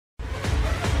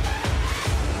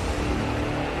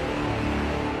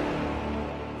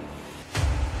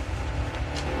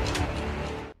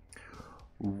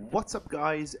What's up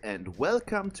guys, and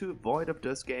welcome to Void of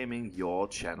Dust Gaming, your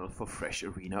channel for fresh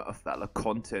Arena of Valor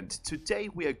content. Today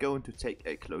we are going to take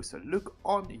a closer look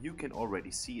on, you can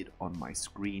already see it on my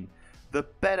screen, the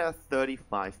Beta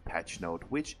 35 patch note,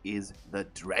 which is the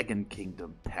Dragon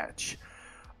Kingdom patch.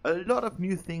 A lot of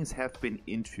new things have been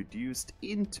introduced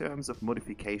in terms of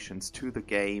modifications to the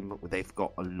game. They've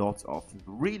got a lot of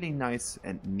really nice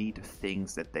and neat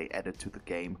things that they added to the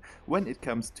game when it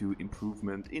comes to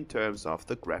improvement in terms of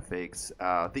the graphics,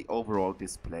 the overall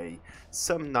display,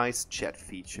 some nice chat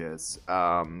features,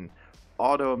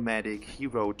 automatic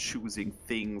hero choosing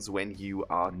things when you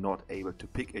are not able to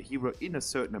pick a hero in a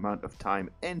certain amount of time,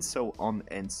 and so on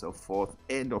and so forth,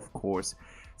 and of course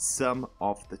some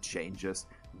of the changes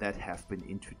that have been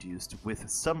introduced with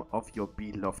some of your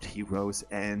beloved heroes.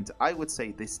 And I would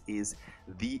say this is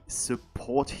the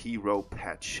support hero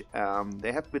patch.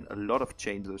 There have been a lot of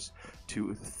changes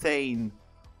to Thane,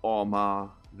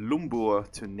 Ormarr, Lumburr,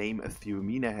 to name a few.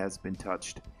 Mina has been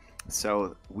touched.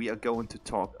 So we are going to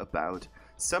talk about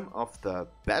some of the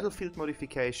battlefield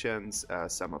modifications,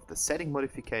 some of the setting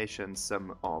modifications,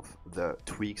 some of the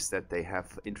tweaks that they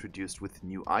have introduced with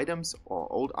new items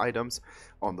or old items.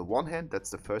 On the one hand, that's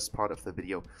the first part of the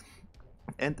video,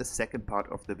 and the second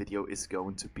part of the video is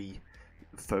going to be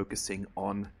focusing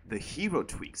on the hero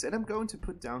tweaks. And I'm going to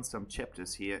put down some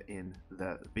chapters here in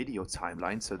the video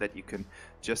timeline so that you can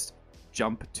just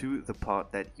jump to the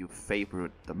part that you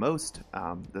favorite the most,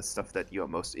 the stuff that you are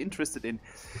most interested in.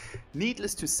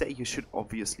 Needless to say, you should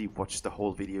obviously watch the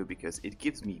whole video because it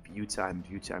gives me view time.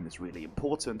 View time is really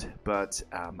important, but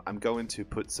I'm going to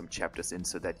put some chapters in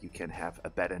so that you can have a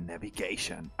better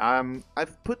navigation.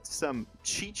 I've put some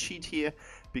cheat sheet here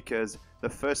because the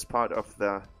first part of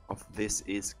this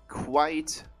is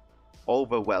quite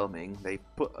overwhelming. They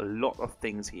put a lot of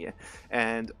things here,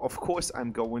 and of course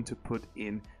I'm going to put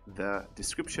in the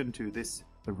description to this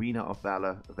Arena of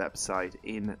Valor website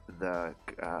in the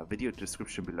video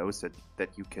description below, so that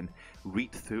you can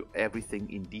read through everything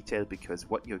in detail, because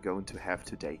what you're going to have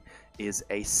today is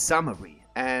a summary.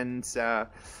 And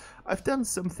I've done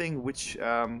something which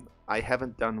I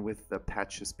haven't done with the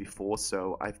patches before,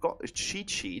 so I've got a cheat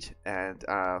sheet, and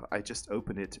I just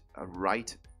open it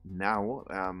right now.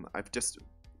 I've just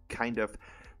kind of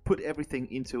put everything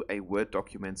into a Word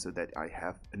document so that I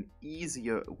have an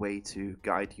easier way to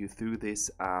guide you through this.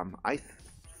 I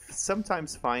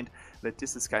sometimes find that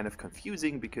this is kind of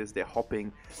confusing because they're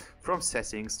hopping from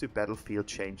settings to battlefield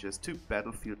changes to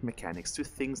battlefield mechanics to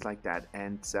things like that,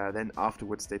 and then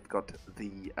afterwards they've got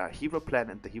the hero plan,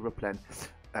 and the hero plan,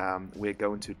 we're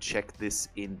going to check this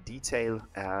in detail.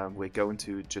 We're going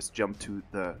to just jump to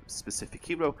the specific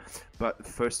hero, but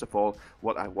first of all,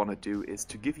 what I want to do is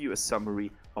to give you a summary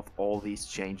of all these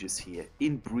changes here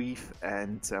in brief,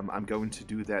 and I'm going to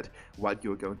do that while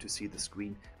you're going to see the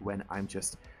screen when I'm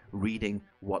just reading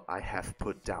what I have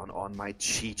put down on my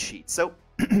cheat sheet. So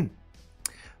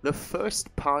the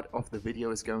first part of the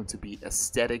video is going to be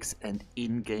aesthetics and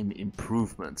in-game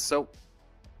improvements. So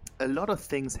a lot of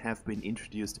things have been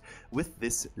introduced with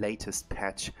this latest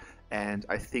patch, and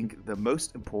I think the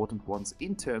most important ones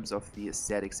in terms of the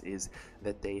aesthetics is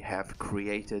that they have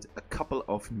created a couple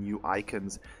of new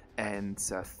icons and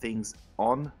things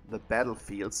on the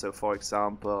battlefield. So for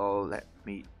example, let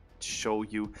me show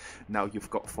you. Now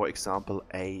you've got, for example,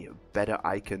 a better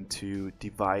icon to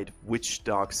divide which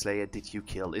Dark Slayer did you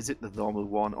kill. Is it the normal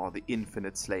one or the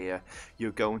Infinite Slayer?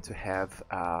 You're going to have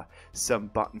some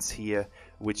buttons here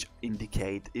which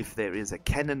indicate if there is a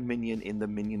cannon minion in the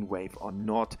minion wave or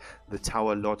not. The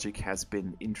tower logic has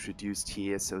been introduced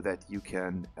here so that you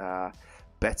can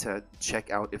better check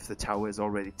out if the tower is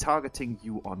already targeting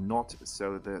you or not,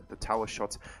 so the tower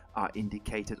shots are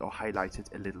indicated or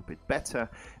highlighted a little bit better.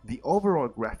 The overall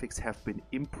graphics have been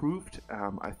improved.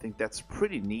 I think that's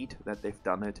pretty neat that they've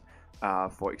done it.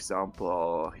 For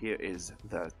example, here is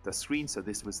the screen. So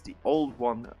this was the old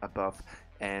one above,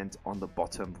 and on the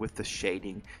bottom with the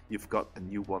shading you've got the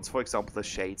new ones. For example, the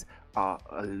shades are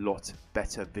a lot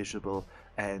better visible,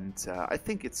 and I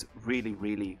think it's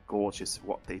really gorgeous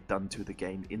what they've done to the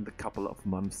game in the couple of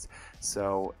months.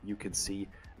 So you can see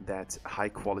that high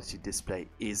quality display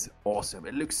is awesome.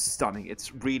 It looks stunning.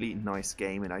 It's really nice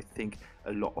game, and I think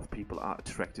a lot of people are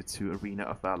attracted to Arena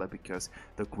of Valor because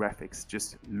the graphics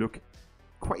just look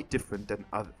quite different than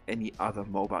any other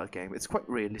mobile game. It's quite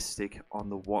realistic on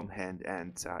the one hand,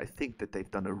 and I think that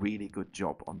they've done a really good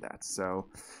job on that. So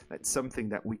that's something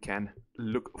that we can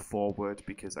look forward,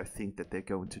 because I think that they're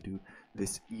going to do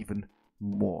this even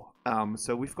more.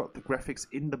 So we've got the graphics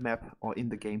in the map or in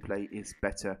the gameplay is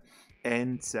better,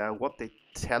 and what they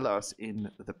tell us in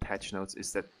the patch notes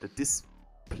is that the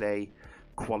display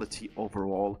quality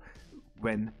overall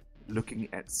when looking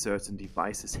at certain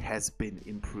devices has been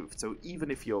improved. So even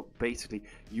if you're basically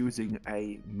using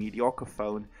a mediocre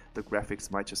phone, the graphics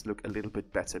might just look a little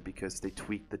bit better because they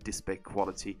tweaked the display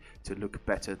quality to look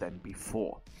better than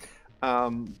before.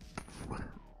 In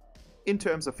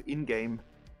terms of in-game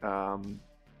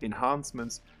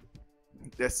enhancements,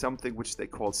 there's something which they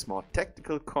call smart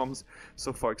technical comms.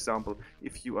 So for example,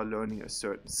 if you are learning a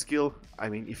certain skill, I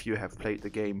mean, if you have played the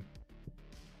game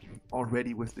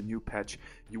already with the new patch,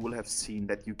 you will have seen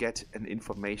that you get an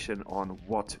information on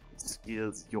what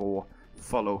skills your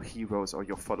fellow heroes or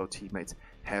your fellow teammates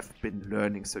have been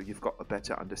learning, so you've got a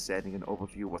better understanding and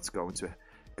overview what's going to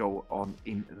go on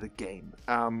in the game.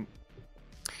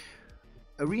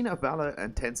 Arena, Valor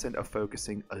and Tencent are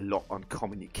focusing a lot on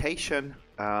communication,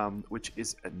 which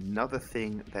is another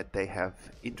thing that they have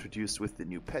introduced with the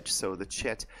new patch. So the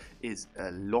chat is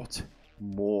a lot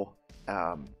more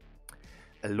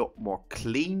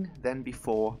clean than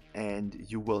before, and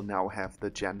you will now have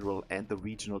the general and the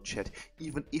regional chat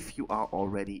even if you are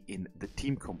already in the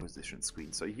team composition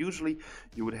screen. So usually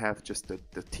you would have just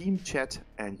the team chat,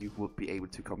 and you would be able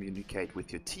to communicate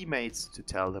with your teammates to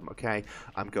tell them, okay,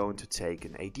 I'm going to take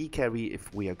an AD carry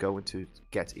if we are going to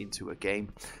get into a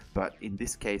game. But in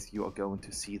this case you are going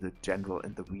to see the general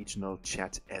and the regional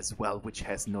chat as well, which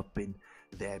has not been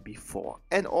there before.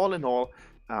 And all in all,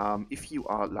 if you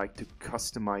are like to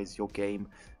customize your game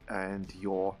and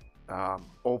your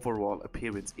overall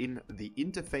appearance in the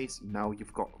interface, now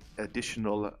you've got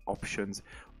additional options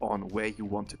on where you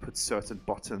want to put certain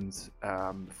buttons.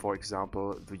 For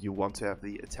example, you want to have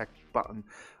the attack button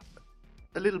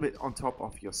a little bit on top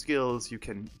of your skills. You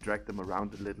can drag them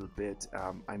around a little bit.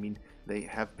 I mean, they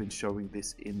have been showing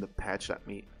this in the patch. Let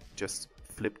me just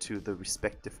flip to the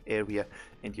respective area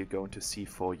and you're going to see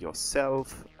for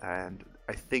yourself, and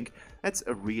I think that's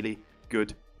a really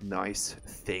good, nice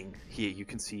thing. Here you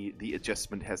can see the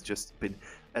adjustment has just been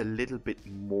a little bit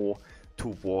more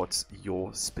towards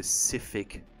your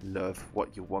specific love,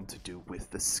 what you want to do with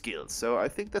the skills. So I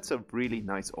think that's a really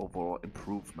nice overall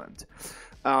improvement.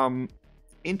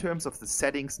 In terms of the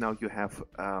settings, now you have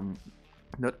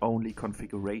not only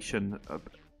configuration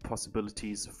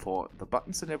possibilities for the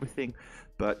buttons and everything,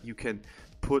 but you can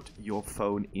put your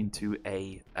phone into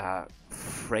a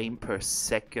frame per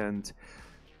second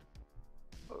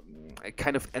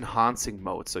kind of enhancing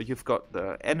mode. So you've got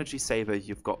the energy saver,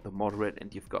 you've got the moderate,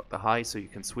 and you've got the high, so you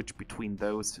can switch between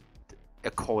those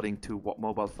according to what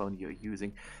mobile phone you're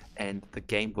using, and the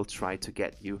game will try to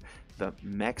get you the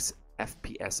max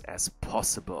FPS as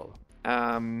possible.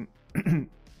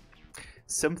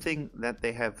 Something that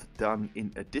they have done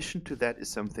in addition to that is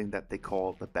something that they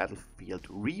call the battlefield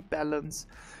rebalance.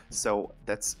 So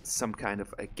that's some kind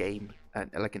of a game,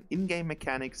 like an in-game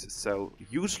mechanics. So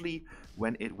usually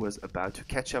when it was about to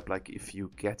catch up, like if you're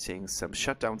getting some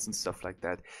shutdowns and stuff like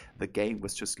that, the game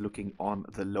was just looking on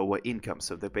the lower income.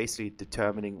 So they're basically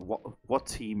determining what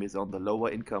team is on the lower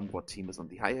income, what team is on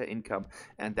the higher income,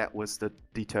 and that was the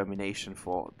determination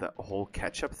for the whole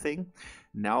catch-up thing.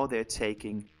 Now they're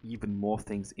taking even more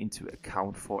things into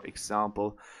account. For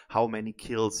example, how many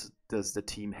kills does the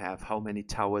team have, how many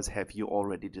towers have you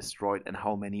already destroyed, and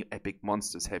how many epic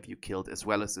monsters have you killed, as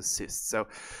well as assists. So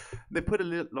they put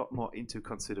a lot more into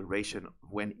consideration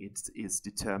when it is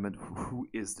determined who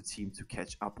is the team to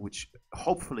catch up, which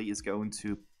hopefully is going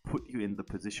to put you in the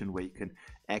position where you can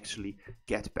actually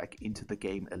get back into the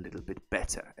game a little bit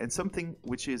better. And something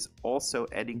which is also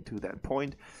adding to that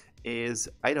point is,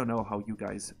 I don't know how you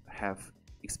guys have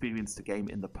experienced the game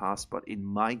in the past, but in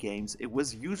my games it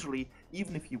was usually,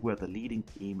 even if you were the leading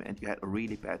team and you had a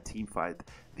really bad team fight,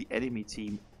 the enemy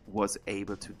team was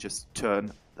able to just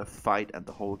turn the fight and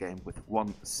the whole game with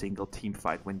one single team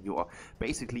fight when you are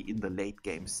basically in the late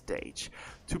game stage.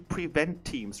 To prevent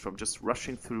teams from just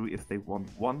rushing through if they won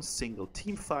one single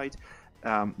team fight,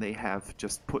 they have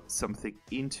just put something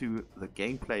into the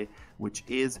gameplay, which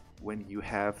is when you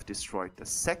have destroyed the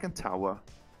second tower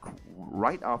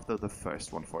right after the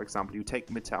first one. For example, you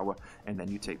take mid tower and then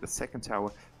you take the second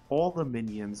tower, all the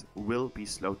minions will be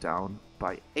slowed down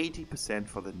by 80%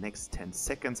 for the next 10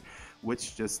 seconds,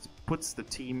 which just puts the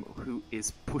team who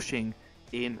is pushing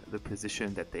in the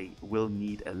position that they will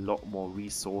need a lot more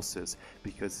resources,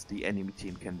 because the enemy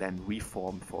team can then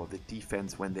reform for the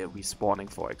defense when they're respawning,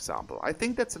 for example. I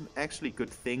think that's an actually good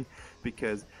thing,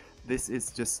 because this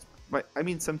is just, I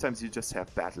mean, sometimes you just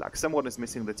have bad luck. Someone is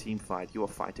missing the team fight, you are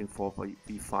fighting for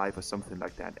v5 or something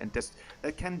like that, and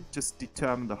that can just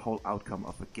determine the whole outcome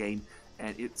of a game.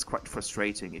 And it's quite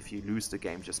frustrating if you lose the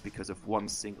game just because of one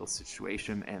single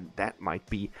situation, and that might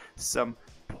be some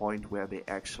point where they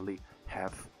actually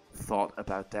have thought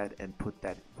about that and put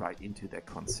that right into their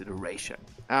consideration.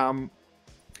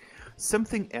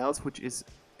 Something else which is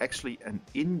actually an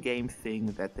in-game thing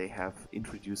that they have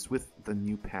introduced with the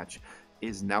new patch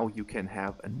is now you can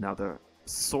have another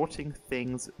sorting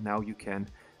things. Now you can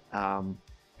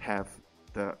have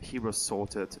the heroes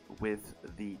sorted with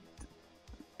the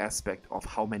aspect of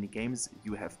how many games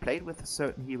you have played with a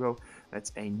certain hero.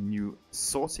 That's a new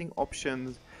sorting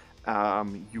option.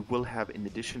 You will have, in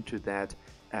addition to that,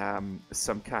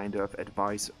 some kind of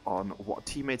advice on what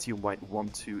teammates you might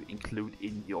want to include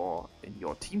in your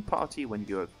team party when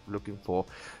you're looking for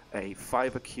a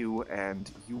 5er queue,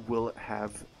 and you will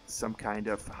have some kind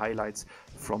of highlights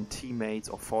from teammates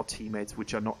or for teammates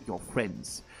which are not your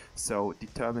friends. So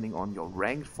determining on your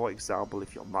rank, for example,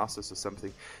 if you're masters or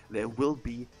something, there will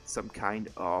be some kind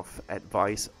of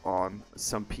advice on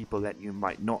some people that you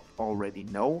might not already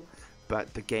know,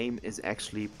 but the game is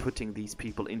actually putting these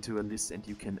people into a list and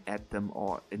you can add them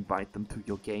or invite them to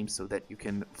your game so that you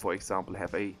can, for example,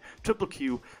 have a triple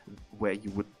queue where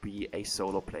you would be a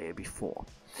solo player before.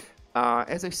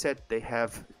 As I said, they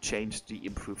have changed the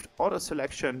improved auto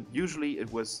selection. Usually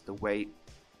it was the way,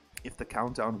 if the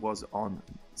countdown was on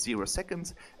 0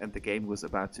 seconds and the game was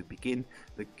about to begin,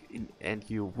 and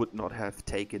you would not have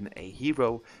taken a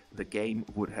hero, the game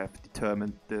would have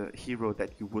determined the hero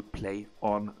that you would play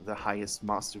on the highest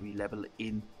mastery level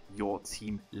in your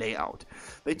team layout.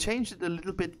 They changed it a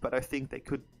little bit, but I think they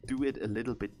could do it a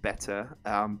little bit better.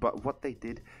 But what they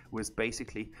did was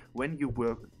basically, when you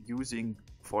were using,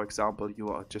 for example, you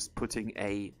are just putting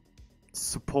a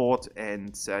support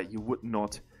and you would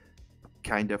not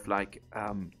kind of like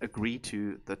agree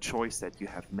to the choice that you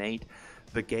have made,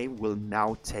 the game will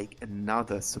now take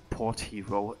another support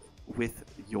hero with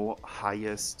your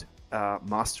highest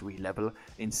mastery level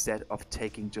instead of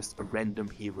taking just a random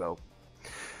hero.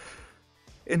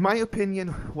 In my opinion,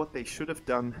 what they should have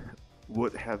done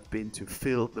would have been to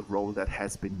fill the role that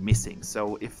has been missing.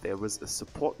 So if there was a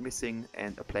support missing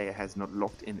and a player has not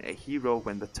locked in a hero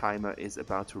when the timer is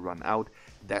about to run out,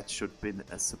 that should have been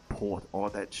a support,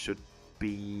 or that should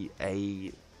be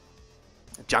a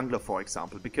jungler, for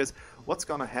example. Because what's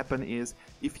gonna happen is,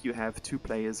 if you have 2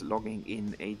 players logging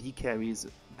in AD carries,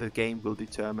 the game will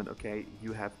determine, okay,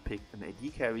 you have picked an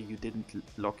AD carry, you didn't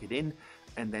lock it in,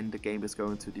 and then the game is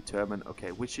going to determine,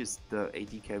 okay, which is the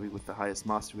AD carry with the highest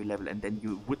mastery level, and then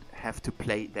you would have to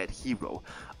play that hero.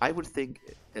 I think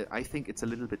it's a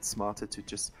little bit smarter to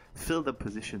just fill the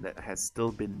position that has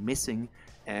still been missing,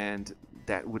 and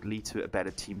that would lead to a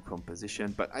better team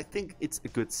composition. But I think it's a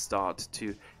good start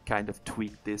to kind of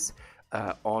tweak this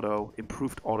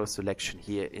improved auto selection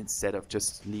here, instead of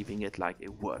just leaving it like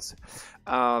it was.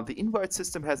 The invite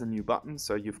system has a new button,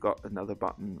 so you've got another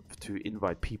button to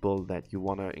invite people that you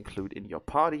want to include in your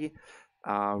party.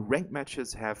 Ranked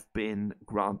matches have been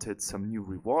granted some new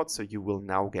rewards, so you will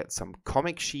now get some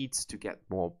comic sheets to get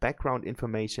more background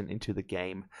information into the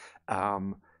game.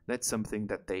 That's something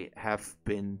that they have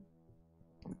been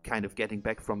kind of getting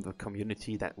back from the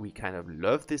community, that we kind of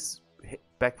love this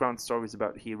background stories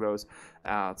about heroes.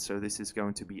 So this is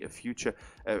going to be a feature,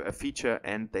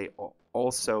 and they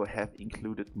also have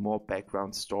included more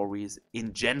background stories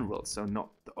in general. So not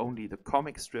only the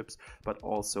comic strips, but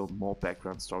also more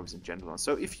background stories in general.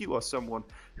 So if you are someone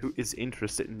who is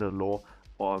interested in the lore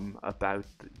about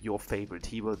your favorite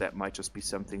hero, that might just be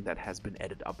something that has been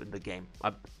added up in the game.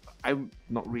 I'm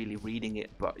not really reading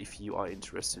it, but if you are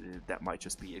interested in it, that might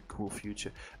just be a cool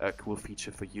feature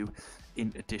for you,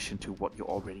 in addition to what you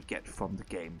already get from the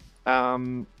game.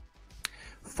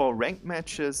 For ranked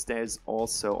matches,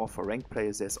 for ranked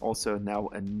players, there's also now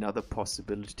another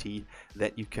possibility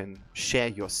that you can share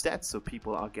your stats, so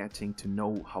people are getting to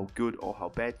know how good or how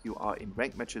bad you are in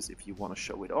ranked matches if you want to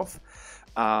show it off.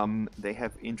 They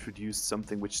have introduced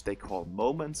something which they call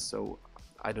moments. So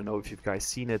I don't know if you've guys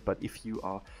seen it, but if you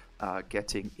are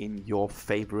getting in your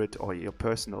favorite or your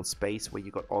personal space where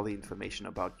you got all the information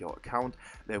about your account,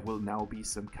 there will now be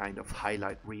some kind of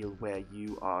highlight reel where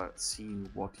you are seeing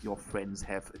what your friends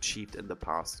have achieved in the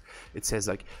past. It says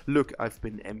like, look, I've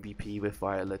been MVP with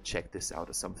Violet, check this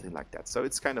out, or something like that. So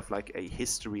it's kind of like a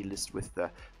history list with the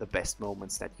best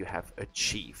moments that you have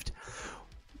achieved.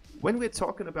 When we're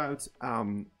talking about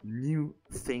new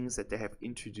things that they have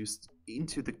introduced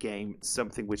into the game,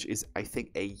 something which is, I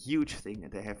think, a huge thing,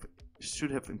 and they should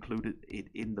have included it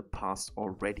in the past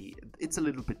already. It's a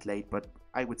little bit late, but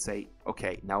I would say,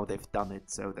 okay, now they've done it,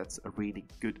 so that's a really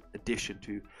good addition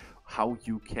to how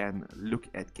you can look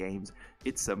at games.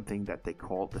 It's something that they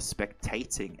call the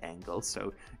spectating angle.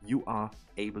 So you are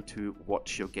able to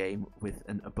watch your game with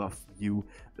an above view,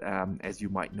 as you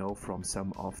might know from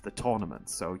some of the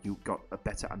tournaments. So you got a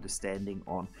better understanding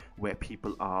on where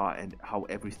people are and how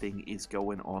everything is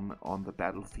going on the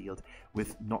battlefield,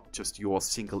 with not just your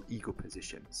single ego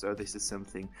position. So this is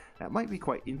something that might be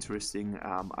quite interesting.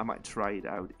 I might try it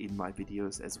out in my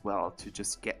videos as well, to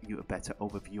just get you a better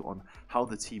overview on how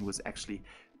the team was actually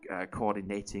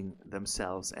coordinating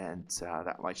themselves, and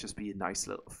that might just be a nice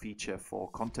little feature for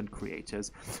content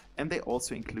creators. And they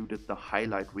also included the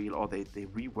highlight reel, or they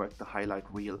reworked the highlight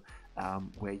reel,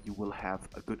 where you will have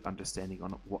a good understanding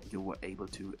on what you were able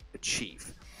to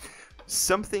achieve.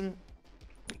 Something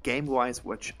game-wise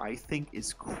which I think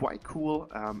is quite cool,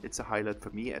 it's a highlight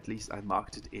for me, at least I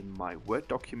marked it in my Word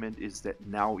document, is that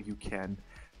now you can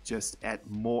just add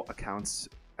more accounts,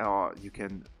 or you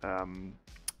can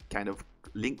kind of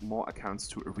link more accounts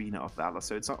to Arena of Valor.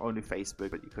 So it's not only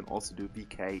Facebook, but you can also do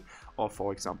VK, or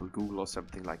for example Google or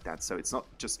something like that. So it's not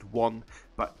just one,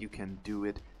 but you can do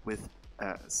it with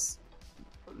a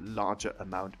larger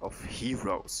amount of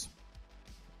heroes.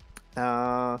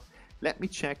 Let me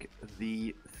check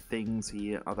the things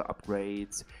here. Other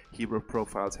upgrades. Hero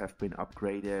profiles have been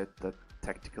upgraded. The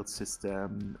tactical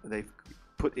system, they've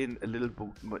put in a little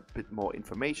bit more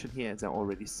information here. As I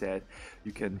already said,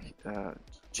 you can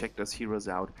check those heroes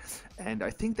out, and I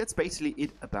think that's basically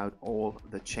it about all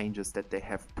the changes that they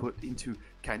have put into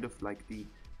kind of like the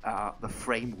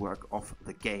framework of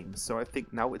the game. So I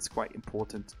think now it's quite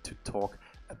important to talk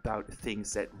about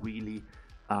things that really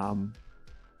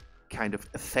kind of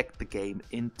affect the game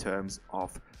in terms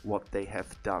of what they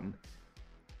have done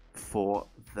for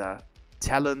the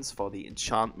talents, for the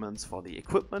enchantments, for the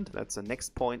equipment. That's the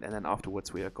next point, and then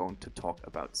afterwards we are going to talk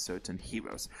about certain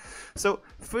heroes. So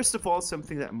first of all,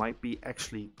 something that might be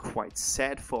actually quite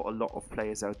sad for a lot of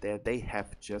players out there, they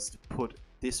have just put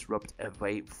Disrupt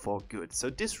away for good.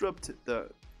 So Disrupt,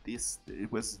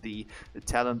 it was the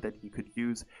talent that you could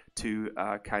use to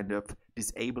kind of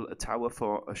disable a tower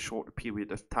for a short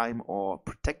period of time, or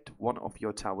protect one of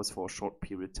your towers for a short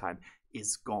period of time,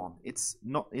 is gone. It's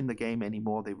not in the game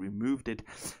anymore. They removed it,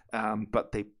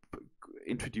 but they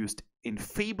introduced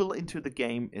Enfeeble into the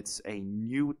game. It's a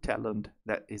new talent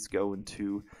that is going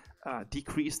to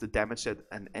decrease the damage that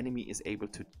an enemy is able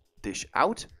to dish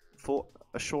out for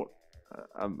a short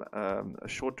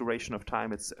duration of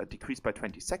time. It's decreased by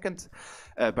 20 seconds,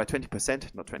 by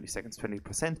 20%, not 20 seconds,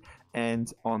 20%.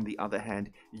 And on the other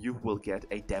hand, you will get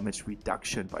a damage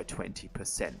reduction by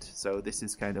 20%. So this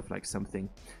is kind of like something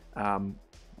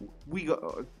we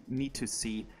need to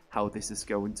see how this is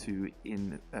going to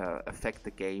affect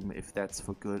the game, if that's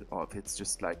for good or if it's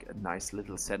just like a nice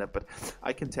little setup. But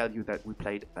I can tell you that we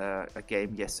played a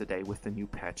game yesterday with the new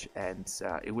patch, and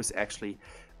it was actually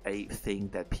a thing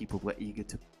that people were eager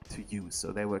to use.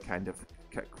 So they were kind of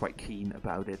quite keen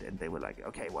about it, and they were like,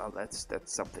 okay, well, that's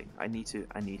something I need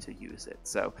to use it.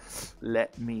 So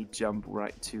let me jump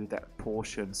right to that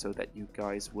portion so that you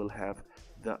guys will have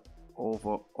the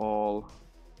overall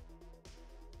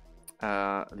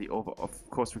of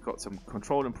course we got some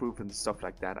control improvement and stuff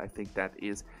like that. I think that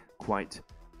is quite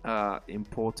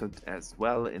important as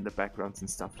well in the backgrounds and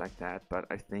stuff like that, but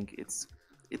I think it's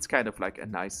kind of like a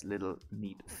nice little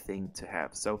neat thing to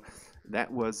have. So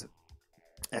that was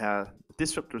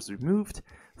Disrupt was removed.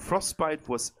 Frostbite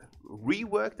was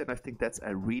reworked, and I think that's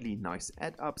a really nice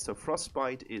add up. So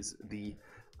Frostbite is the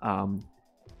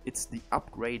it's the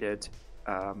upgraded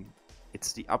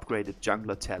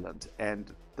jungler talent,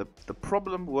 and the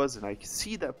problem was, and I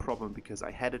see that problem because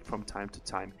I had it from time to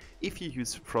time, if you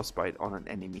use Frostbite on an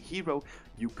enemy hero,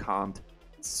 you can't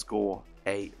score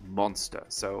a monster.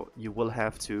 So you will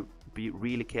have to be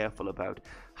really careful about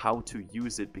how to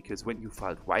use it, because when you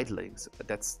fight wildlings,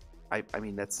 that's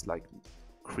like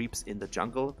creeps in the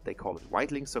jungle, they call it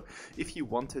wildlings. So if you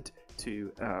wanted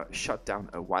to shut down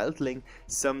a wildling,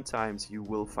 sometimes you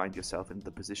will find yourself in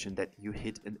the position that you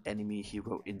hit an enemy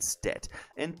hero instead.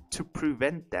 And to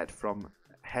prevent that from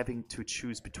having to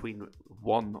choose between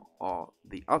one or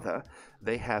the other,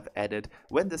 they have added,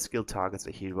 when the skill targets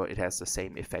a hero, it has the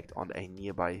same effect on a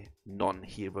nearby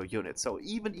non-hero unit. So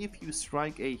even if you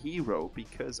strike a hero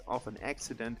because of an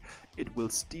accident, it will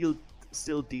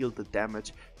still deal the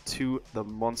damage to the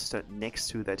monster next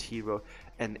to that hero,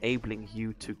 enabling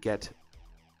you to get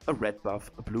a red buff,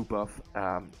 a blue buff,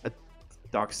 a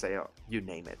Darksayer, you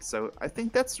name it. So I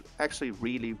think that's actually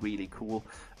really, really cool.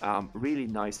 Really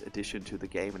nice addition to the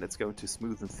game, and it's going to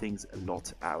smoothen things a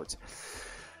lot out.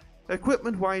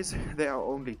 Equipment wise, there are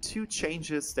only two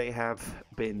changes. They have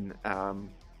been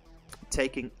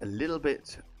taking a little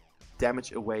bit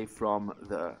damage away from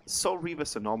the Soul Reaver,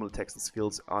 so normal attacks and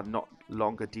skills are not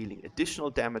longer dealing additional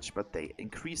damage, but they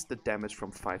increase the damage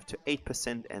from 5 to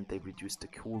 8%, and they reduce the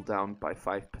cooldown by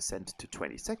 5% to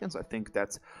 20 seconds. I think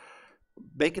that's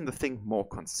making the thing more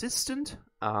consistent,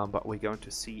 but we're going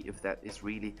to see if that is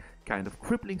really kind of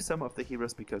crippling some of the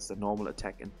heroes, because the normal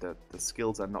attack and the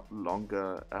skills are not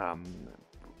longer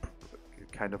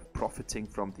kind of profiting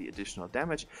from the additional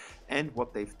damage. And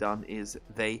what they've done is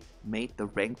they made the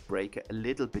rank breaker a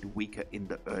little bit weaker in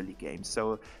the early game,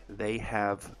 so they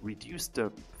have reduced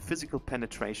the physical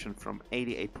penetration from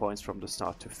 88 points from the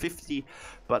start to 50.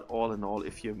 But all in all,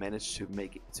 if you manage to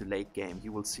make it to late game,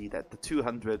 you will see that the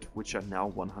 200, which are now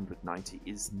 190,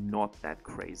 is not that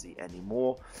crazy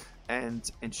anymore. And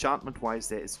enchantment wise,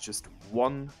 there is just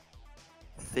one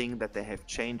thing that they have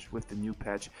changed with the new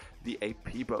patch. The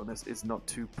AP bonus is not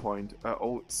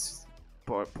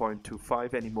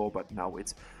 2.25 anymore, but now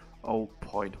it's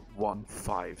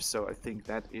 0.15. so I think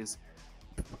that is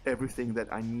everything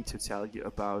that I need to tell you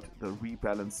about the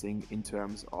rebalancing in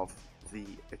terms of the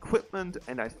equipment.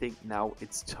 And I think now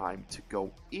it's time to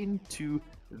go into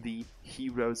the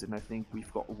heroes, and I think we've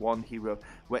got one hero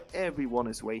where everyone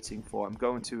is waiting for. I'm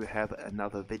going to have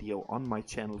another video on my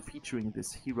channel featuring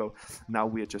this hero. Now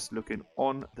we're just looking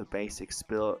on the basic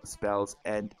spells,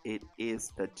 and it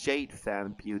is the Jade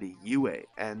Fan Beauty Yue.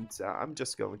 And I'm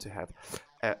just going to have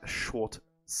a short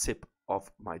sip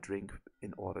of my drink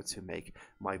in order to make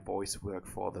my voice work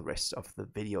for the rest of the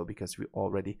video, because we're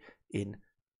already in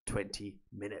 20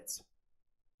 minutes.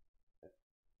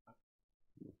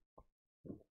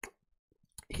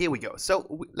 Here we go.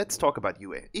 So let's talk about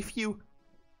Yue. If you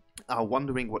are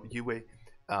wondering what Yue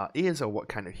is, or what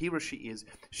kind of hero she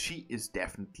is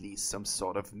definitely some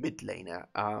sort of mid laner.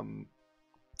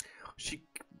 She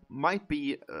might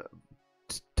be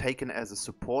taken as a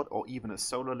support or even a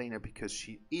solo laner, because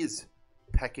she is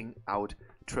packing out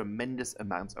tremendous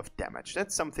amounts of damage.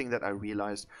 That's something that I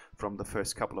realized from the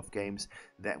first couple of games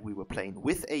that we were playing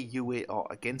with a Yue or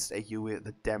against a Yue.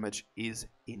 The damage is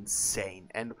insane,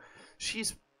 and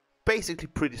she's basically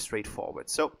pretty straightforward.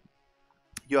 So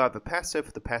you have a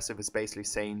passive. The passive is basically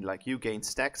saying like you gain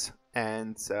stacks,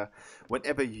 and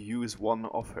whenever you use one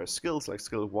of her skills, like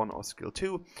skill 1 or skill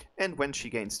 2, and when she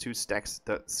gains 2 stacks,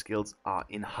 the skills are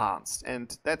enhanced.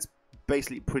 And that's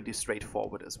basically pretty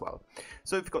straightforward as well.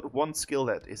 So you've got one skill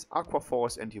that is Aqua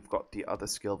Force, and you've got the other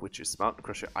skill which is Mountain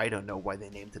Crusher. I don't know why they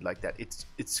named it like that.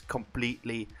 It's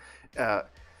completely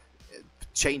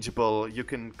changeable. You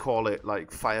can call it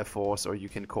like Fire Force, or you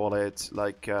can call it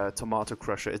like Tomato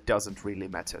Crusher. It doesn't really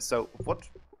matter. So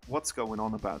what's going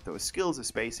on about those skills is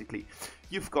basically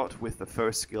you've got with the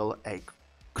first skill a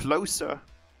closer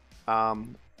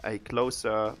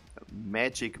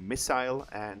magic missile,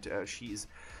 and she's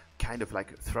kind of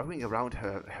like throwing around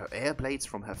her air blades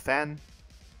from her fan,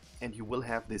 and you will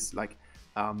have this like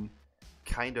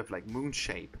kind of like moon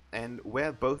shape, and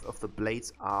where both of the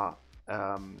blades are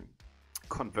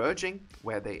converging,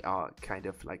 where they are kind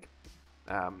of like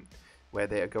where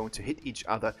they are going to hit each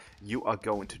other, you are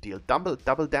going to deal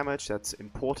double damage. That's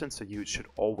important, so you should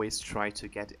always try to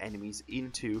get enemies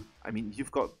into, I mean,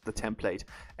 you've got the template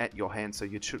at your hand, so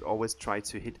you should always try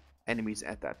to hit enemies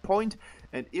at that point.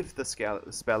 And if the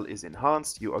spell is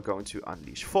enhanced, you are going to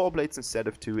unleash 4 blades instead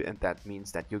of 2, and that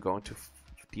means that you're going to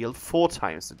deal 4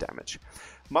 times the damage.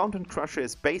 Mountain Crusher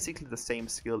is basically the same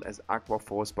skill as Aqua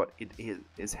Force, but it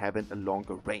is having a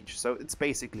longer range. So it's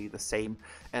basically the same,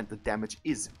 and the damage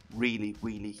is really,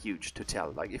 really huge to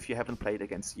tell. Like, if you haven't played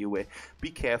against Yue,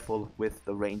 be careful with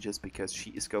the ranges, because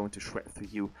she is going to shred through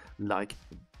you like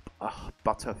a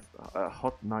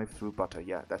hot knife through butter.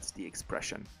 Yeah, that's the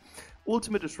expression.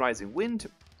 Ultimate is Rising Wind.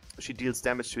 She deals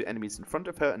damage to enemies in front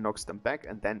of her and knocks them back,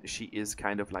 and then she is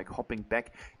kind of like hopping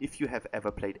back. If you have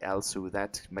ever played Elsu,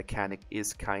 that mechanic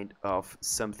is kind of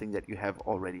something that you have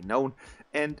already known,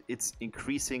 and it's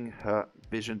increasing her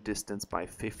vision distance by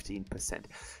 15%.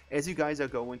 As you guys are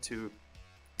going to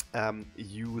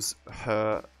use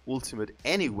her ultimate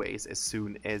anyways as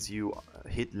soon as you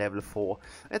hit level 4,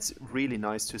 it's really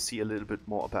nice to see a little bit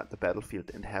more about the battlefield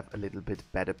and have a little bit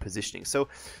better positioning. So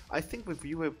I think with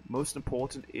Yue, most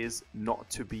important is not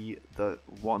to be the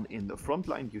one in the front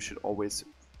line. You should always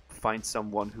find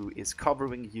someone who is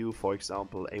covering you, for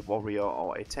example a warrior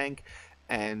or a tank.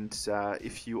 And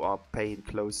if you are paying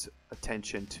close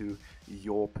attention to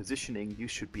your positioning, you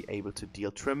should be able to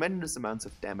deal tremendous amounts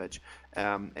of damage,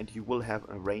 and you will have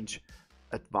a range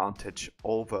advantage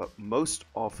over most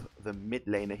of the mid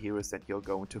laner heroes that you're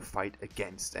going to fight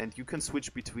against, and you can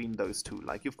switch between those two.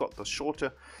 Like, you've got the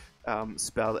shorter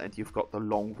spell and you've got the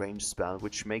long range spell,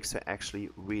 which makes her actually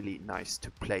really nice to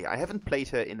play. I haven't played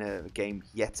her in a game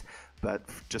yet, but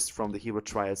just from the hero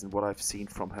trials and what I've seen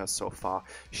from her so far,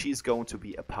 she's going to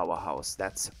be a powerhouse,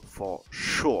 that's for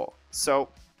sure. So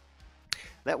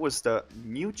that was the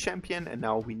new champion, and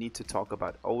now we need to talk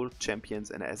about old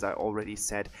champions. And as I already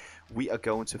said, we are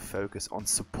going to focus on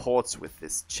supports with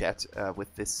this chat,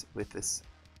 with this.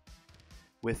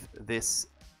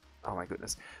 Oh my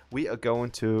goodness, we are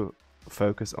going to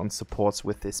focus on supports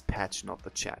with this patch, not the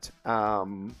chat.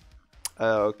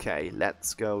 Okay,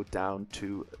 let's go down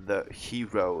to the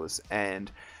heroes,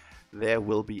 and there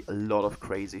will be a lot of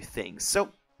crazy things. So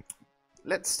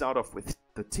let's start off with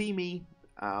the teamie.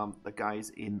 The guys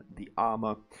in the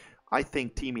armor. I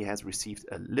think teamie has received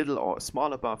a little or a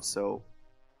smaller buff, so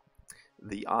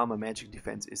the armor magic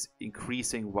defense is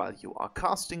increasing while you are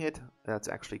casting it. That's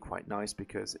actually quite nice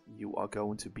because you are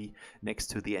going to be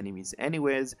next to the enemies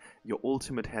anyways. Your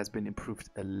ultimate has been improved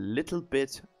a little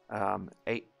bit.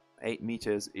 8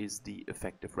 meters is the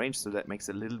effective range, so that makes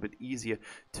it a little bit easier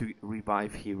to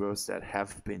revive heroes that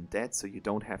have been dead, so you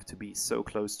don't have to be so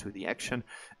close to the action.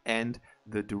 And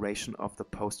the duration of the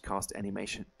post-cast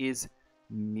animation is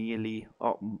nearly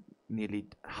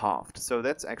halved, so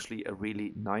that's actually a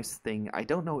really nice thing. I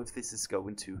don't know if this is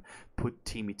going to put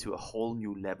teamie to a whole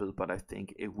new level, but I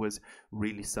think it was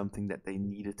really something that they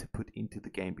needed to put into the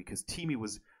game, because teamie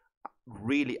was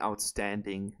really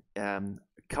outstanding a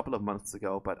couple of months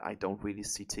ago, but I don't really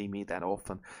see teamie that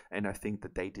often, and I think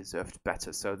that they deserved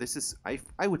better. So this is,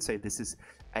 I would say this is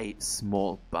a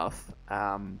small buff,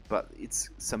 but it's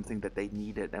something that they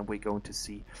needed, and we're going to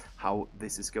see how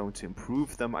this is going to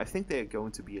improve them. I think they're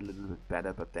going to be a little bit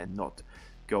better, but they're not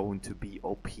going to be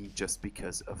OP just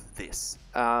because of this.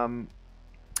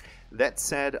 That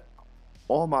said,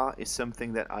 Ormarr is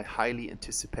something that I highly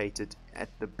anticipated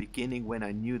at the beginning when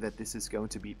I knew that this is going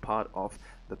to be part of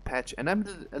the patch, and I'm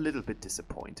a little bit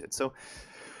disappointed. So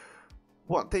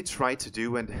what they try to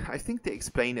do, and I think they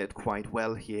explain it quite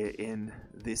well here in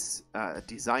this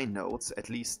design notes. At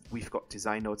least we've got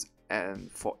design notes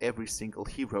for every single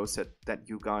hero set that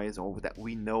you guys, or that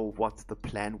we know what the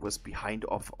plan was behind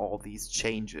of all these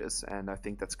changes, and I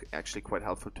think that's actually quite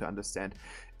helpful to understand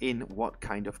in what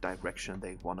kind of direction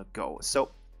they want to go.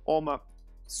 So Ormarr,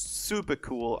 super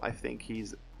cool. I think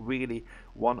he's really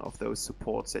one of those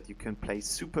supports that you can play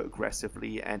super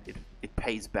aggressively, and it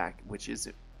pays back, which is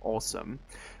awesome.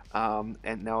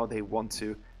 And now they want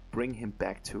to bring him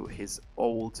back to his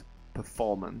old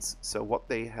performance. So what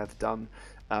they have done,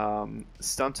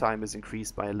 stun time is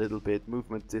increased by a little bit,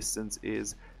 movement distance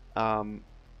is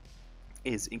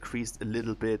increased a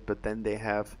little bit, but then they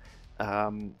have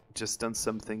just done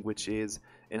something which is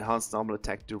enhanced normal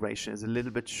attack duration is a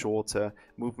little bit shorter,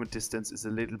 movement distance is a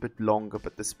little bit longer,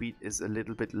 but the speed is a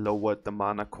little bit lower. The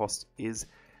mana cost is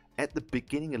at the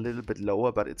beginning a little bit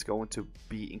lower, but it's going to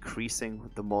be increasing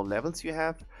the more levels you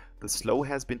have. The slow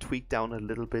has been tweaked down a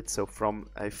little bit, so from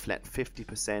a flat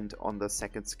 50% on the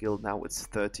second skill, now it's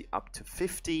 30 up to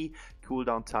 50.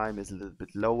 Cooldown time is a little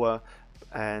bit lower,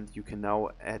 and you can now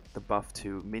add the buff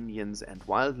to minions and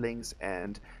wildlings,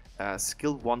 and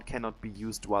skill 1 cannot be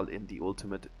used while in the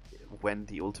ultimate, when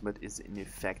the ultimate is in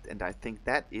effect, and I think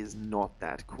that is not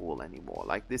that cool anymore.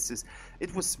 Like, this is,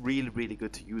 it was really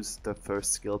good to use the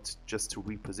first skill just to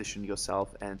reposition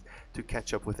yourself and to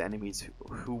catch up with enemies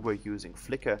who were using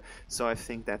flicker. So I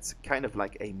think that's kind of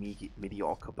like a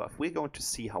mediocre buff. We're going to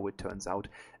see how it turns out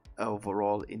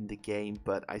overall in the game,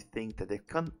 but I think that it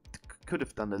could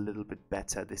have done a little bit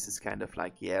better. This is kind of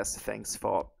like, yes, thanks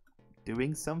for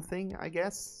doing something, I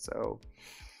guess. So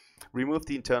remove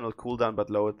the internal cooldown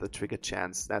but lower the trigger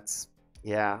chance. That's,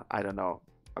 yeah, I don't know.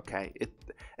 Okay,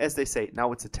 as they say,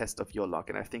 now it's a test of your luck,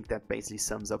 and I think that basically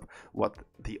sums up what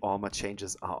the Ormarr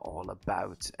changes are all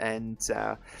about. And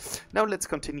now let's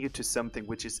continue to something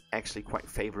which is actually quite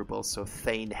favorable. So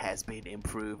Thane has been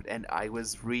improved, and I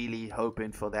was really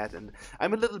hoping for that, and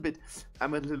I'm a little bit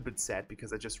sad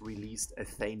because I just released a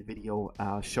Thane video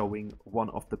showing one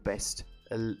of the best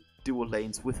dual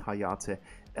lanes with Hayate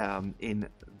in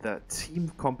the team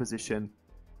composition,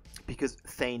 because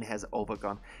Thane has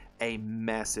overgone a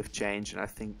massive change, and I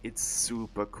think it's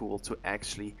super cool to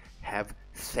actually have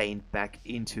Thane back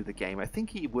into the game. I think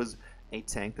he was a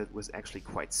tank that was actually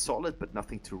quite solid, but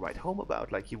nothing to write home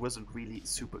about. Like, he wasn't really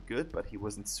super good, but he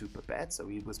wasn't super bad, so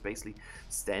he was basically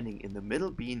standing in the middle,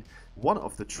 being one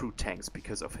of the true tanks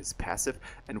because of his passive.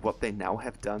 And what they now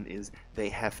have done is they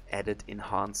have added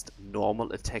enhanced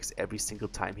normal attacks every single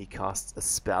time he casts a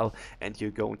spell, and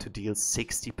you're going to deal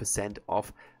 60%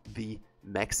 of the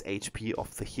max HP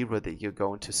of the hero that you're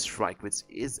going to strike, which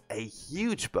is a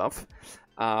huge buff.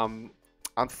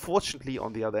 Unfortunately,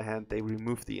 on the other hand, they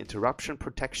removed the interruption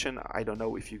protection. I don't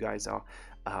know if you guys are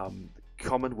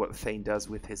common what Thane does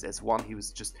with his S1. He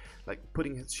was just like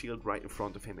putting his shield right in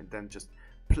front of him and then just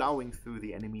plowing through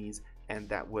the enemies, and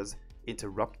that was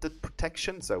interrupted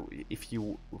protection. So if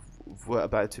you were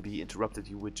about to be interrupted,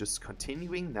 you were just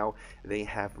continuing. Now they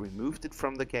have removed it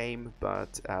from the game,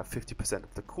 but 50%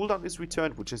 of the cooldown is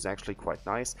returned, which is actually quite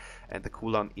nice, and the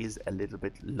cooldown is a little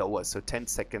bit lower, so 10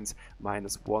 seconds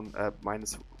minus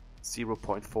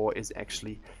 0.4 is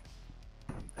actually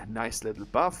a nice little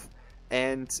buff.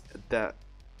 And the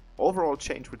overall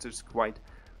change, which is quite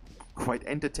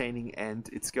entertaining, and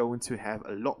it's going to have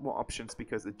a lot more options,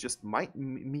 because it just might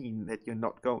mean that you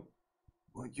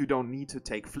don't need to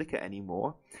take flicker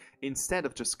anymore. Instead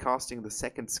of just casting the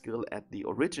second skill at the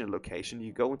original location,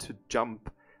 you're going to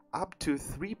jump up to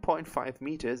 3.5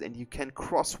 meters and you can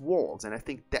cross walls, and I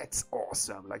think that's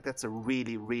awesome. Like, that's a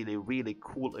really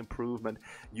cool improvement.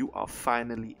 You are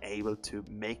finally able to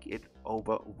make it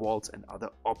over walls and other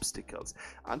obstacles.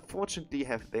 Unfortunately,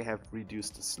 they have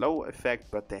reduced the slow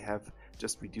effect, but they have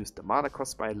just reduced the mana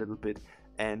cost by a little bit,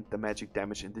 and the magic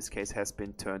damage in this case has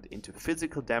been turned into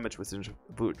physical damage, which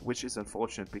is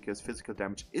unfortunate, because physical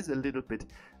damage is a little bit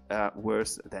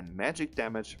worse than magic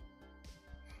damage.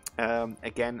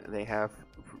 Again, they have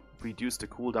reduced the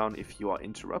cooldown if you are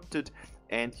interrupted,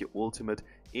 and your ultimate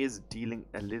is dealing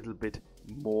a little bit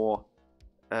more,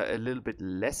 a little bit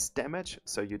less damage,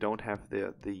 so you don't have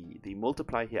the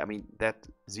multiply here. I mean, that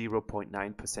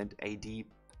 0.9% AD,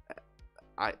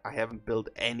 I haven't built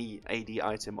any AD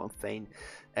item on Thane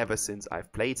ever since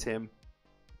I've played him,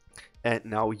 and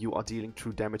now you are dealing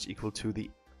true damage equal to the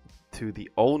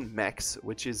own max,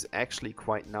 which is actually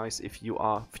quite nice if you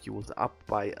are fueled up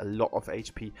by a lot of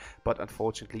HP. But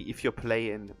unfortunately, if you're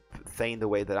playing Thane the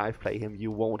way that I play him,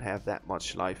 you won't have that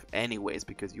much life anyways,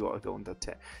 because you are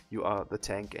the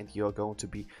tank and you are going to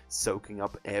be soaking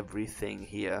up everything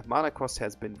here. Mana cost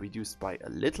has been reduced by a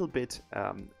little bit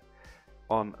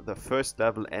on the first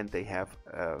level, and they have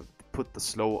put the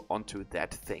slow onto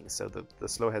that thing. So the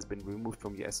slow has been removed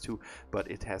from your S2, but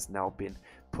it has now been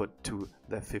put to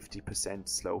the 50%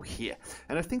 slow here.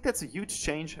 And I think that's a huge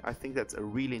change. I think that's a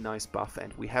really nice buff,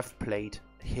 and we have played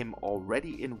him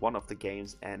already in one of the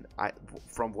games, and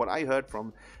from what I heard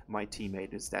from my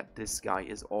teammate is that this guy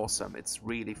is awesome. It's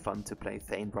really fun to play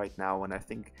Thane right now, and I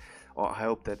think, or I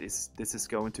hope that this is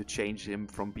going to change him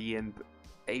from being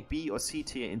a B or C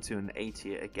tier into an A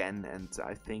tier again. And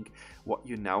I think what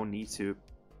you now need to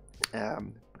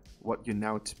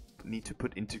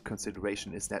put into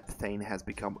consideration is that Thane has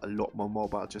become a lot more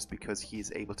mobile, just because he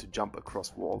is able to jump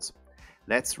across walls.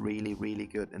 That's really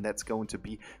good, and that's going to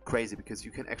be crazy, because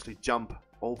you can actually jump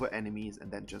over enemies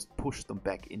and then just push them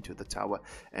back into the tower,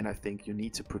 and I think you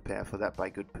need to prepare for that by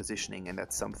good positioning, and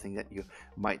that's something that you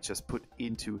might just put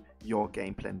into your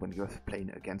game plan when you're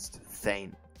playing against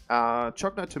Thane.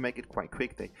 Chogna, to make it quite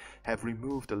quick, they have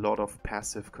removed a lot of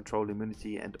passive control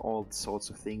immunity and all sorts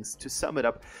of things. To sum it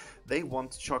up, they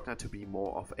want Chogna to be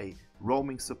more of a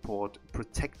roaming support,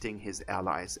 protecting his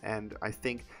allies, and I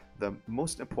think the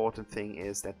most important thing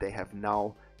is that they have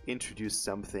now introduced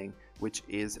something which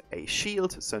is a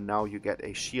shield. So now you get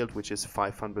a shield which is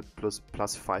 500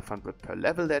 plus 500 per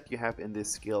level that you have in this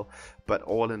skill, but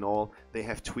all in all they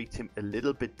have tweaked him a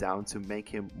little bit down to make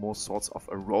him more sorts of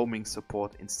a roaming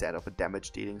support instead of a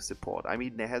damage dealing support. I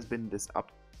mean, there has been this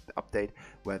update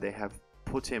where they have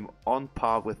put him on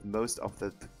par with most of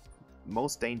the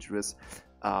most dangerous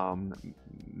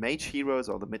mage heroes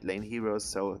or the mid lane heroes,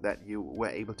 so that you were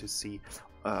able to see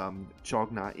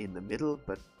Chogna in the middle,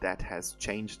 but that has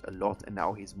changed a lot, and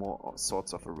now he's more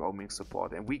sorts of a roaming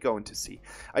support, and we're going to see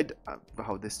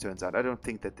how this turns out. I don't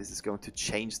think that this is going to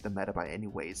change the meta by any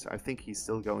ways. I think he's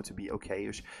still going to be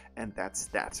okay-ish, and that's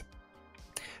that.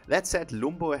 That said,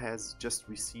 Lumburr has just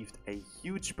received a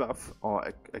huge buff,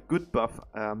 or a good buff,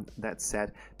 that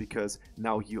said, because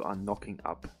now you are knocking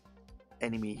up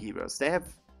enemy heroes. They have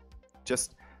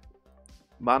just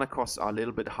mana costs are a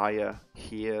little bit higher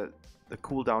here. The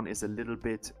cooldown is a little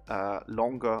bit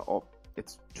longer, or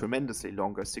it's tremendously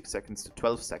longer, 6 seconds to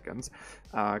 12 seconds.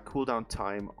 Cooldown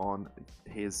time on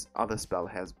his other spell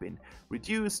has been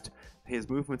reduced. His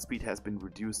movement speed has been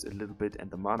reduced a little bit, and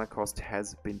the mana cost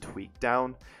has been tweaked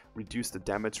down. Reduced the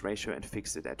damage ratio and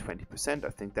fixed it at 20%. I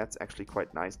think that's actually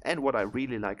quite nice. And what I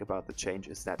really like about the change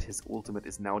is that his ultimate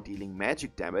is now dealing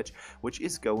magic damage, which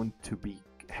is going to be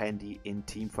handy in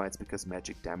team fights because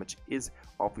magic damage is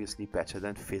obviously better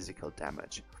than physical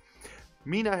damage.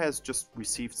 Mina has just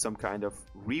received some kind of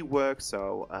rework,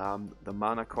 so the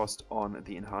mana cost on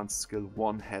the enhanced skill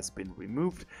 1 has been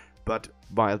removed, but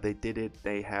while they did it,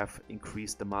 they have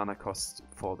increased the mana cost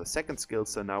for the second skill,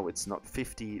 so now it's not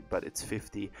 50 but it's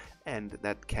 50, and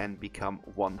that can become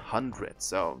 100.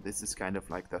 So this is kind of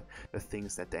like the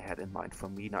things that they had in mind for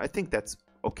Mina. I think that's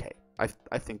okay.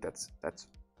 I think that's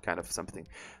kind of something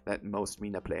that most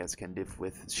Mina players can live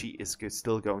with. She is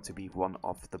still going to be one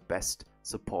of the best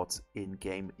supports in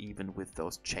game, even with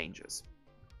those changes.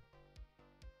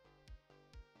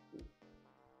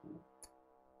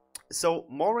 So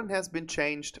Moren has been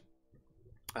changed.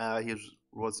 He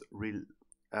was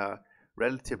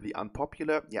relatively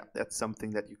unpopular. Yeah, that's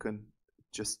something that you can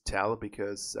just tell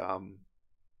because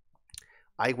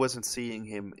I wasn't seeing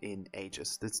him in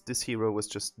ages. This hero was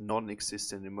just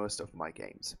non-existent in most of my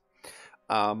games.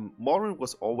 Moren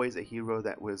was always a hero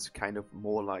that was kind of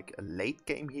more like a late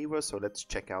game hero, so let's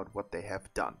check out what they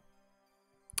have done.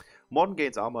 Moren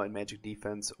gains armor and magic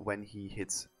defense when he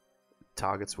hits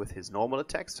targets with his normal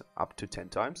attacks up to 10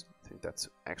 times. I think that's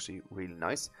actually really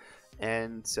nice.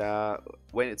 And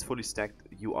when it's fully stacked,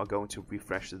 you are going to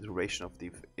refresh the duration of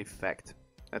the effect.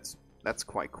 That's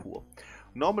quite cool.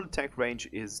 Normal attack range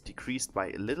is decreased by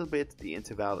a little bit, the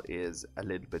interval is a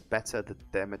little bit better, the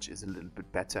damage is a little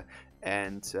bit better,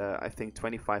 and I think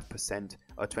 25%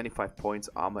 or 25 points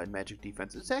armor and magic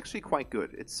defense is actually quite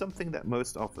good. It's something that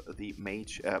most of the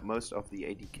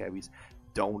AD carries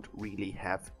don't really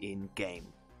have in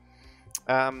game.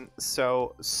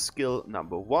 So skill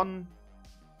number 1,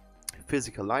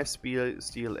 physical life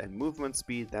steal and movement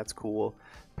speed, that's cool.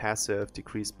 Passive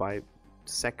decreased by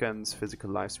seconds,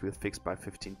 physical lifesteal fixed by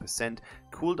 15%,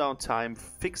 cooldown time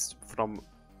fixed from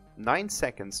 9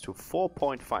 seconds to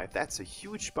 4.5. That's a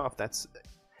huge buff. That's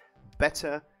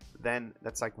better than,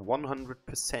 that's like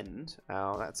 100%.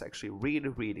 That's actually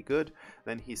really good.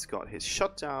 Then he's got his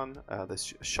shutdown,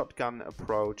 this shotgun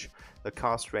approach. The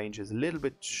cast range is a little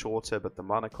bit shorter, but the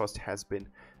mana cost has been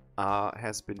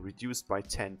reduced by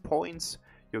 10 points.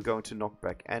 You're going to knock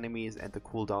back enemies, and the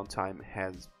cooldown time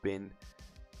has been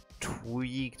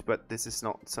tweaked, but this is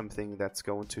not something that's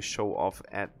going to show off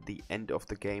at the end of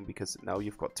the game, because now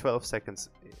you've got 12 seconds,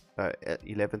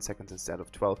 11 seconds instead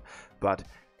of 12, but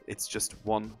it's just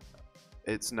one.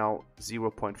 It's now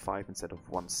 0.5 instead of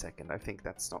 1 second. I think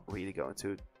that's not really going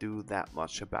to do that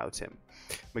much about him.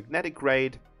 Magnetic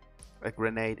Grade, a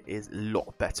grenade is a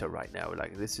lot better right now.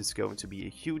 Like, this is going to be a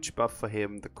huge buff for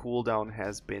him. The cooldown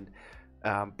has been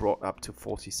brought up to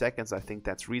 40 seconds. I think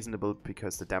that's reasonable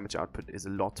because the damage output is a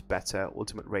lot better.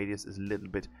 Ultimate radius is a little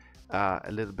bit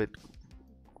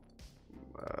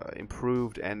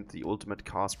improved, and the ultimate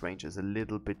cast range is a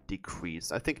little bit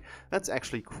decreased. I think that's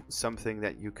actually something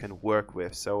that you can work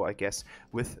with. So I guess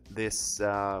with this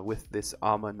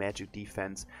armor and magic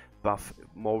defense buff,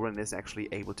 Moren is actually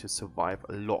able to survive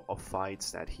a lot of fights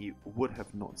that he would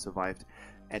have not survived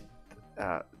at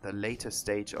the later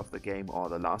stage of the game, or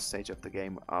the last stage of the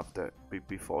game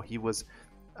before he was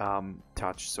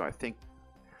touched. So I think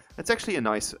it's actually a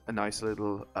nice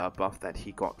little buff that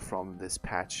he got from this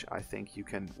patch. I think you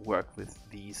can work with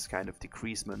these kind of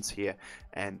decreasements here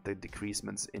and the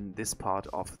decreasements in this part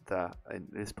of the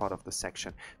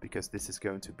section, because this is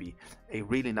going to be a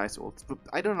really nice ult.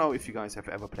 I don't know if you guys have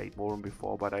ever played Moren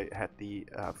before, but I had the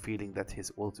feeling that his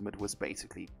ultimate was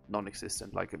basically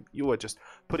non-existent. Like, you were just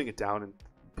putting it down and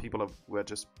people were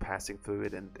just passing through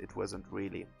it, and it wasn't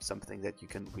really something that you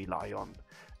can rely on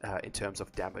in terms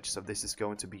of damage. So this is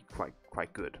going to be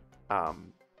quite good.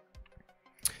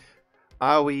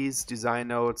 AoV's design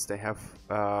notes, they have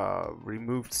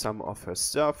removed some of her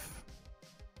stuff.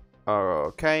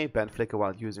 Okay, ban flicker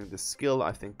while using the skill.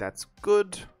 I think that's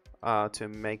good. To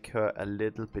make her a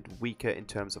little bit weaker in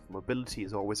terms of mobility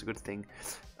is always a good thing.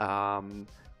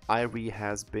 RoV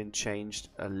has been changed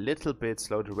a little bit.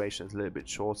 Slow duration is a little bit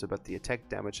shorter, but the attack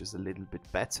damage is a little bit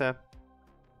better.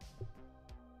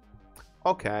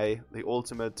 Okay, the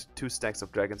ultimate, 2 stacks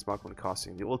of Dragon's Mark when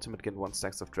casting the ultimate, get 1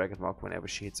 stacks of Dragon Mark whenever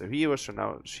she hits a hero, so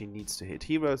now she needs to hit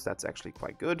heroes. That's actually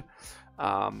quite good.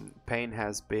 Pain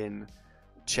has been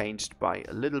changed by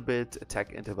a little bit.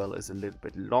 Attack interval is a little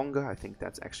bit longer. I think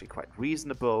that's actually quite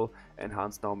reasonable.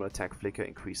 Enhanced normal attack flicker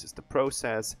increases the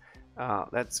process.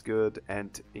 That's good.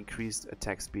 And increased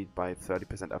attack speed by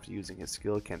 30% after using his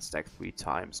skill, can stack 3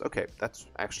 times. Okay, that's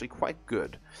actually quite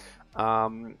good.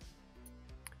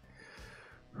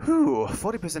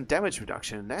 40% damage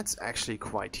reduction, that's actually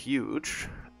quite huge.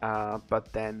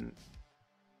 But then,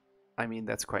 I mean,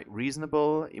 that's quite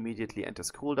reasonable. Immediately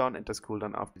enters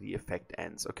cooldown after the effect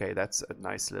ends. Okay, that's a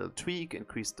nice little tweak.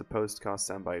 Increase the post cast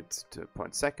time by 2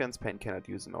 seconds. Pain cannot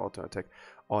use an auto attack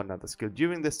or another skill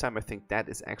during this time. I think that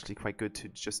is actually quite good to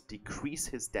just decrease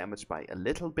his damage by a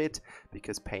little bit,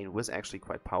 because Pain was actually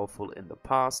quite powerful in the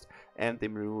past, and they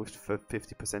removed for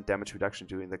 50% damage reduction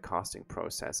during the casting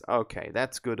process. Okay,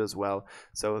 that's good as well.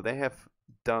 So they have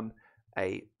done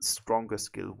a stronger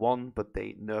skill 1, but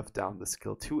they nerfed down the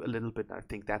skill 2 a little bit. I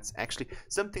think that's actually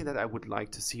something that I would like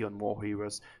to see on more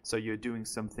heroes. So you're doing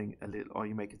something a little, or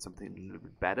you're making something a little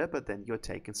bit better, but then you're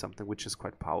taking something which is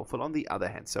quite powerful on the other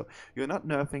hand. So you're not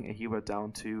nerfing a hero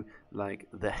down to like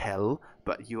the hell,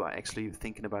 but you are actually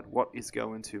thinking about what is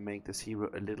going to make this hero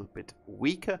a little bit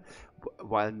weaker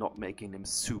while not making him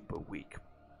super weak.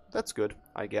 That's good,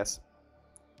 I guess.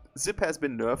 Zip has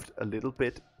been nerfed a little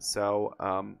bit, so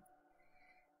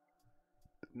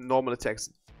normal attacks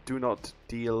do not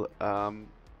deal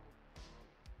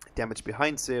damage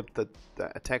behind Zip. The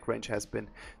attack range has been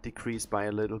decreased by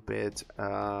a little bit.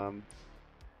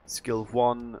 Skill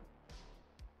 1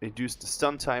 reduced the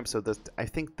stun time, so that I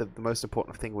think the most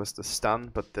important thing was the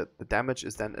stun, but the damage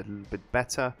is then a little bit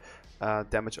better.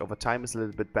 Damage over time is a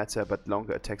little bit better, but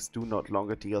longer attacks do not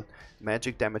longer deal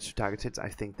magic damage to target hits. I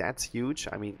think that's huge.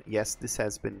 I mean, yes, this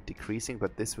has been decreasing,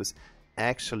 but this was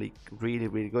actually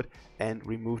really good. And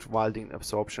removed wilding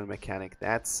absorption mechanic.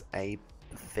 That's a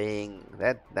thing.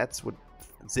 That's what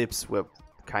zips were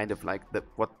kind of like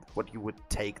what you would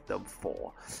take them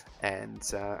for. And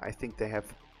I think they have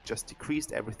just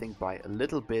decreased everything by a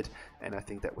little bit, and I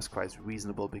think that was quite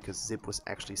reasonable because Zip was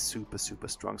actually super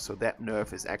strong. So that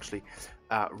nerf is actually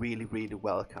really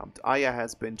welcomed. Aya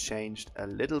has been changed a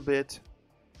little bit.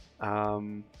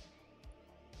 That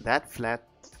flat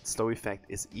slow effect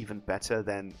is even better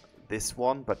than this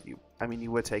one, but you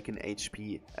were taking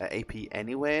AP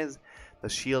anyways. The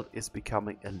shield is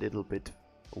becoming a little bit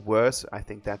worse. I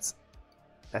think that's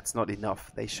not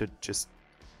enough. They should just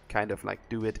kind of like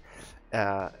do it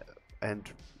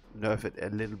and nerf it a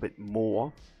little bit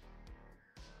more.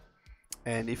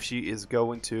 And if she is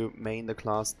going to main the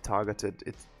class targeted,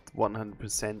 it's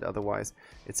 100%. Otherwise,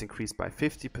 it's increased by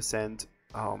 50%.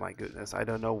 Oh my goodness, I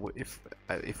don't know if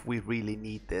we really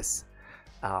need this.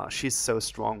 She's so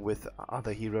strong with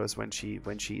other heroes when she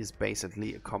is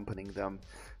basically accompanying them.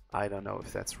 I don't know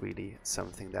if that's really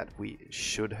something that we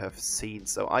should have seen.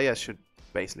 So Aya should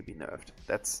basically be nerfed.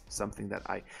 That's something that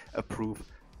I approve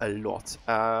a lot.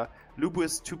 Lumburr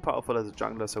is too powerful as a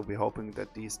jungler, so we're hoping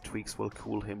that these tweaks will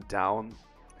cool him down.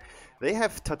 They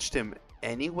have touched him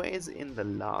anyways in the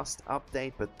last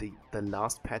update, but the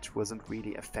last patch wasn't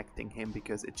really affecting him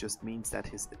because it just means that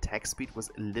his attack speed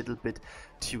was a little bit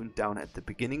tuned down at the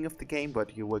beginning of the game,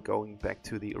 but you were going back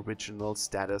to the original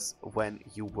status when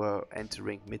you were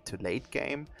entering mid to late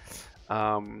game.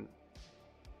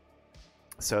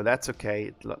 So that's okay.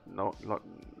 It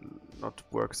not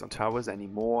works on towers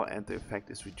anymore, and the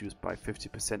effect is reduced by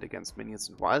 50% against minions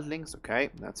and wildlings. Okay,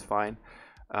 that's fine.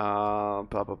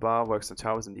 Works on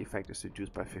towers, and the effect is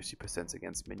reduced by 50%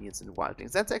 against minions and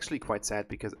wildlings. That's actually quite sad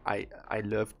because I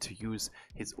love to use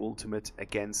his ultimate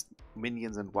against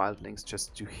minions and wildlings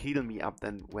just to heal me up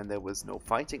then when there was no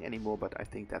fighting anymore, but I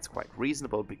think that's quite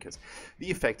reasonable because the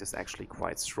effect is actually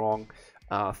quite strong.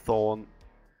 Thorn,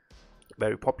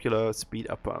 very popular, speed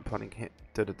up upon hit.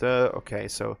 Okay,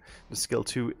 so the skill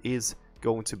 2 is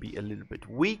going to be a little bit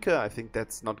weaker. I think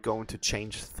that's not going to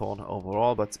change Thorn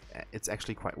overall, but it's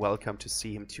actually quite welcome to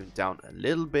see him tuned down a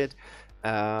little bit.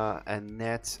 And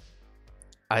Net,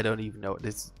 I don't even know.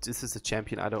 This is a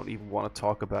champion I don't even want to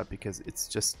talk about because it's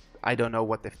just, I don't know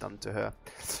what they've done to her.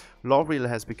 L'Oreal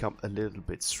has become a little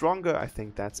bit stronger. I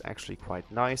think that's actually quite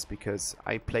nice because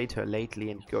I played her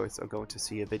lately, and you guys are going to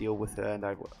see a video with her, and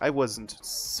I wasn't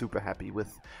super happy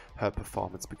with her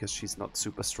performance because she's not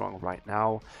super strong right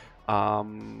now.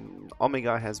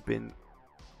 Omega has been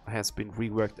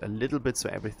reworked a little bit, so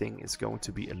everything is going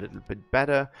to be a little bit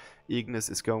better. Ignis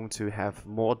is going to have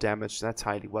more damage. That's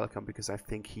highly welcome because I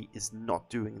think he is not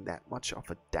doing that much of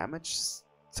a damage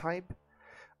type.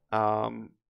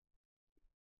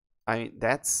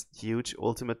 That's huge.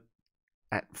 Ultimate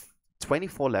at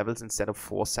 24 levels instead of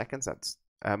 4 seconds. That's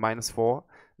 -4.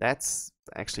 That's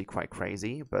actually quite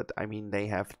crazy, but I mean, they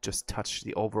have just touched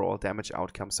the overall damage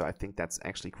outcome, so I think that's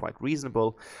actually quite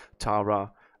reasonable.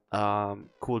 Tara,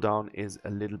 cooldown is a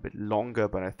little bit longer,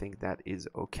 but I think that is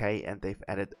okay. And they've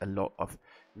added a lot of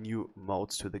new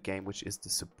modes to the game, which is the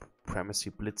Supremacy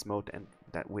Blitz mode, and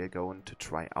that we're going to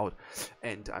try out.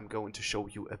 And I'm going to show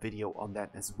you a video on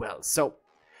that as well. So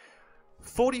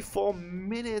 44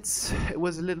 minutes, it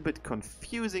was a little bit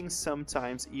confusing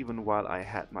sometimes, even while I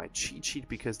had my cheat sheet,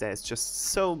 because there's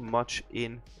just so much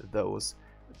in those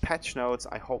patch notes.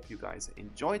 I hope you guys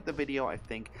enjoyed the video. I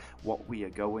think what we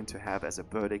are going to have as a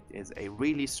verdict is a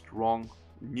really strong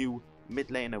new mid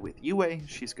laner with Yue.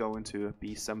 She's going to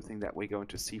be something that we're going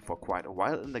to see for quite a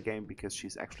while in the game, because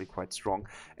she's actually quite strong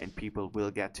and people will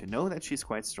get to know that she's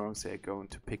quite strong, so they're going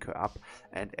to pick her up.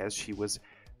 And as she was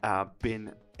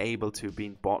been able to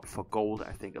being bought for gold,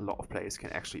 I think a lot of players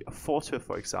can actually afford her.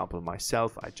 For example,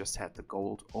 myself, I just had the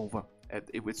gold over,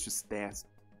 it was just there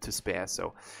to spare.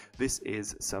 So this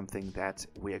is something that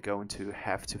we are going to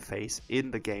have to face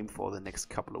in the game for the next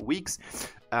couple of weeks.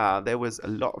 There was a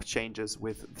lot of changes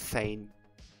with Thane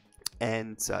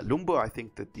and Lumburr. I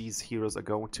think that these heroes are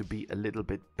going to be a little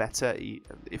bit better,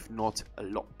 if not a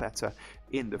lot better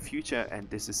in the future, and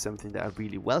this is something that I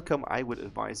really welcome. I would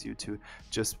advise you to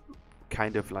just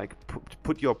kind of like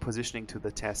put your positioning to the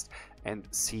test and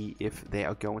see if they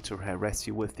are going to harass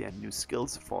you with their new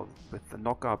skills with the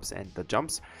knockups and the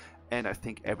jumps. And I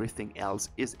think everything else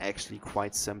is actually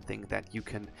quite something that you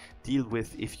can deal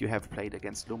with if you have played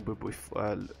against Lumburr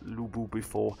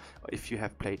before, or if you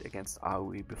have played against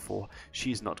AoV before.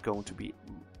 She's not going to be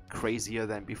crazier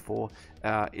than before.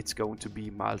 It's going to be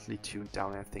mildly tuned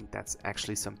down. I think that's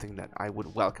actually something that I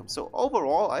would welcome. So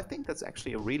overall, I think that's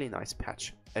actually a really nice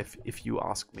patch, if you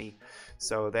ask me.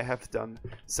 So they have done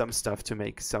some stuff to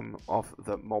make some of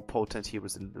the more potent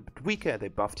heroes a little bit weaker. They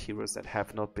buffed heroes that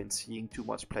have not been seeing too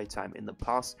much playtime in the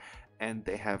past, and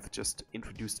they have just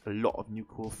introduced a lot of new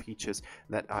cool features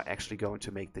that are actually going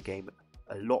to make the game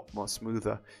a lot more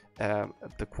smoother,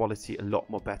 the quality a lot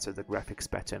more better, the graphics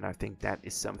better. And I think that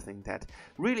is something that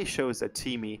really shows that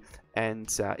Teamy and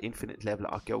Infinite Level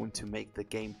are going to make the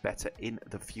game better in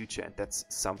the future, and that's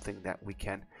something that we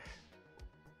can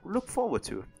look forward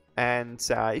to. And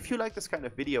if you like this kind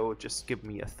of video, just give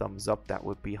me a thumbs up. That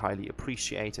would be highly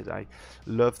appreciated. I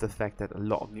love the fact that a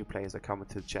lot of new players are coming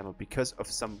to the channel because of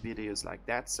some videos like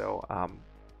that. So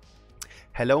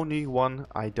hello new one.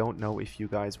 I don't know if you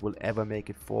guys will ever make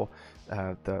it for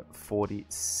the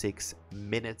 46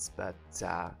 minutes, but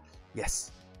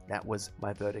yes, that was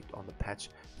my verdict on the patch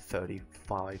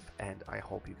 35, and I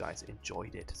hope you guys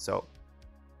enjoyed it. So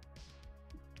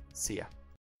see ya.